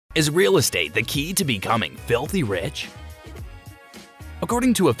Is real estate the key to becoming filthy rich?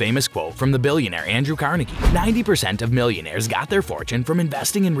 According to a famous quote from the billionaire Andrew Carnegie, 90% of millionaires got their fortune from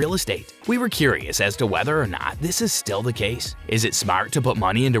investing in real estate. We were curious as to whether or not this is still the case. Is it smart to put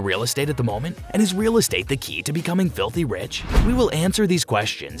money into real estate at the moment? And is real estate the key to becoming filthy rich? We will answer these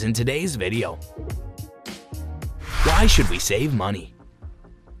questions in today's video. Why should we save money?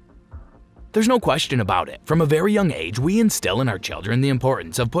 There's no question about it. From a very young age, we instill in our children the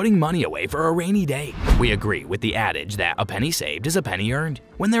importance of putting money away for a rainy day. We agree with the adage that a penny saved is a penny earned.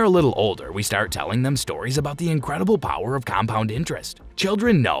 When they're a little older, we start telling them stories about the incredible power of compound interest.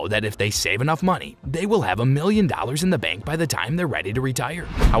 Children know that if they save enough money, they will have $1 million in the bank by the time they're ready to retire.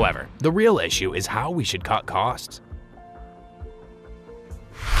 However, the real issue is how we should cut costs.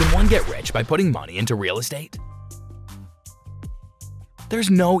 Can one get rich by putting money into real estate? There's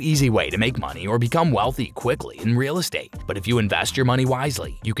no easy way to make money or become wealthy quickly in real estate, but if you invest your money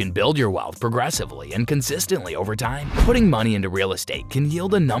wisely, you can build your wealth progressively and consistently over time. Putting money into real estate can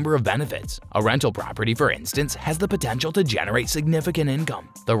yield a number of benefits. A rental property, for instance, has the potential to generate significant income.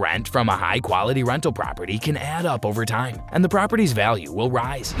 The rent from a high-quality rental property can add up over time, and the property's value will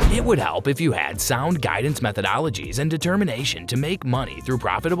rise. It would help if you had sound guidance methodologies and determination to make money through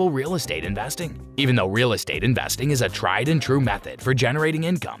profitable real estate investing. Even though real estate investing is a tried-and-true method for generating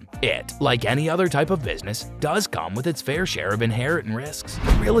income, it, like any other type of business, does come with its fair share of inherent risks.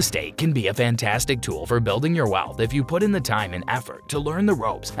 Real estate can be a fantastic tool for building your wealth if you put in the time and effort to learn the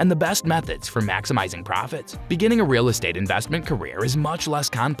ropes and the best methods for maximizing profits. Beginning a real estate investment career is much less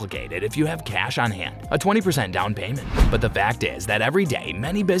complicated if you have cash on hand, a 20% down payment. But the fact is that every day,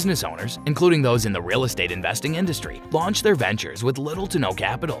 many business owners, including those in the real estate investing industry, launch their ventures with little to no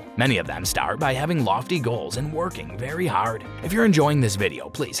capital. Many of them start by having lofty goals and working very hard. If you're enjoying this video,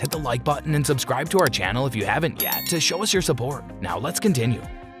 please hit the like button and subscribe to our channel if you haven't yet to show us your support. Now let's continue.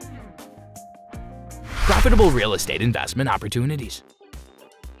 Profitable real estate investment opportunities.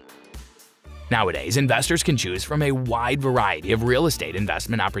 Nowadays, investors can choose from a wide variety of real estate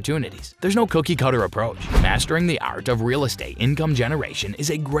investment opportunities. There's no cookie-cutter approach. Mastering the art of real estate income generation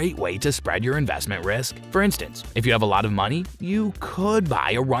is a great way to spread your investment risk. For instance, if you have a lot of money, you could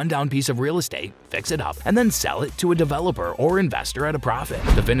buy a rundown piece of real estate, fix it up, and then sell it to a developer or investor at a profit.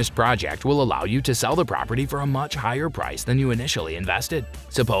 The finished project will allow you to sell the property for a much higher price than you initially invested.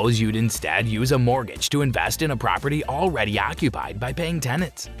 Suppose you'd instead use a mortgage to invest in a property already occupied by paying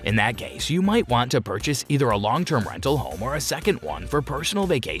tenants. In that case, you might want to purchase either a long-term rental home or a second one for personal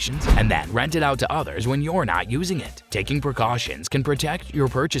vacations and then rent it out to others when you're not using it. Taking precautions can protect your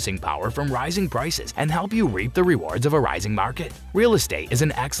purchasing power from rising prices and help you reap the rewards of a rising market. Real estate is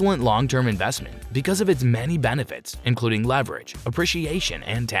an excellent long-term investment because of its many benefits, including leverage, appreciation,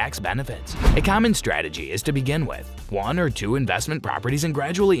 and tax benefits. A common strategy is to begin with 1 or 2 investment properties and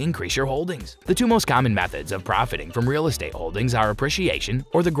gradually increase your holdings. The 2 most common methods of profiting from real estate holdings are appreciation,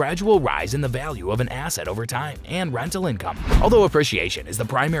 or the gradual rise in the value of an asset over time, and rental income. Although appreciation is the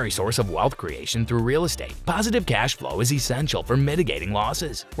primary source of wealth creation through real estate, positive cash flow is essential for mitigating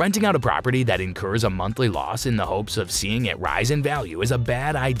losses. Renting out a property that incurs a monthly loss in the hopes of seeing it rise in value is a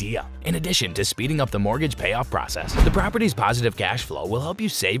bad idea. In addition to speeding up the mortgage payoff process, the property's positive cash flow will help you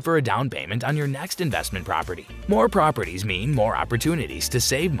save for a down payment on your next investment property. More properties mean more opportunities to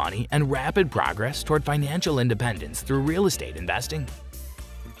save money and rapid progress toward financial independence through real estate investing.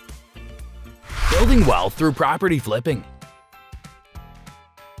 Building wealth through property flipping.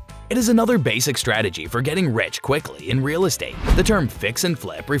 It is another basic strategy for getting rich quickly in real estate. The term fix and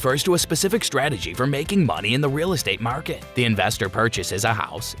flip refers to a specific strategy for making money in the real estate market. The investor purchases a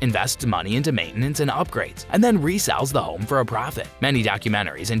house, invests money into maintenance and upgrades, and then resells the home for a profit. Many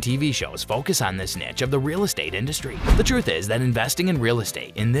documentaries and TV shows focus on this niche of the real estate industry. The truth is that investing in real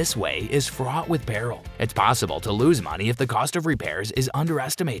estate in this way is fraught with peril. It's possible to lose money if the cost of repairs is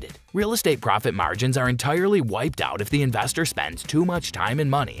underestimated. Real estate profit margins are entirely wiped out if the investor spends too much time and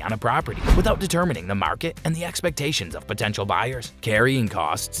money on a property without determining the market and the expectations of potential buyers. Carrying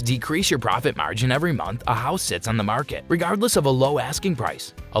costs decrease your profit margin every month a house sits on the market, regardless of a low asking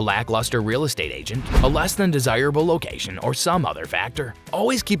price, a lackluster real estate agent, a less than desirable location, or some other factor.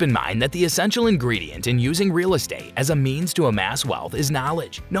 Always keep in mind that the essential ingredient in using real estate as a means to amass wealth is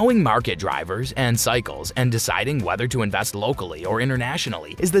knowledge. Knowing market drivers and cycles and deciding whether to invest locally or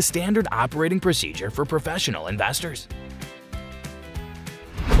internationally is the standard operating procedure for professional investors.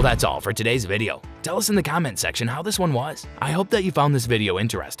 Well, that's all for today's video. Tell us in the comment section how this one was. I hope that you found this video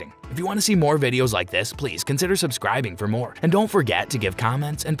interesting. If you want to see more videos like this, please consider subscribing for more. And don't forget to give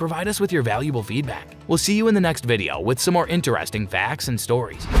comments and provide us with your valuable feedback. We'll see you in the next video with some more interesting facts and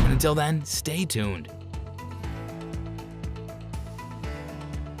stories. And until then, stay tuned.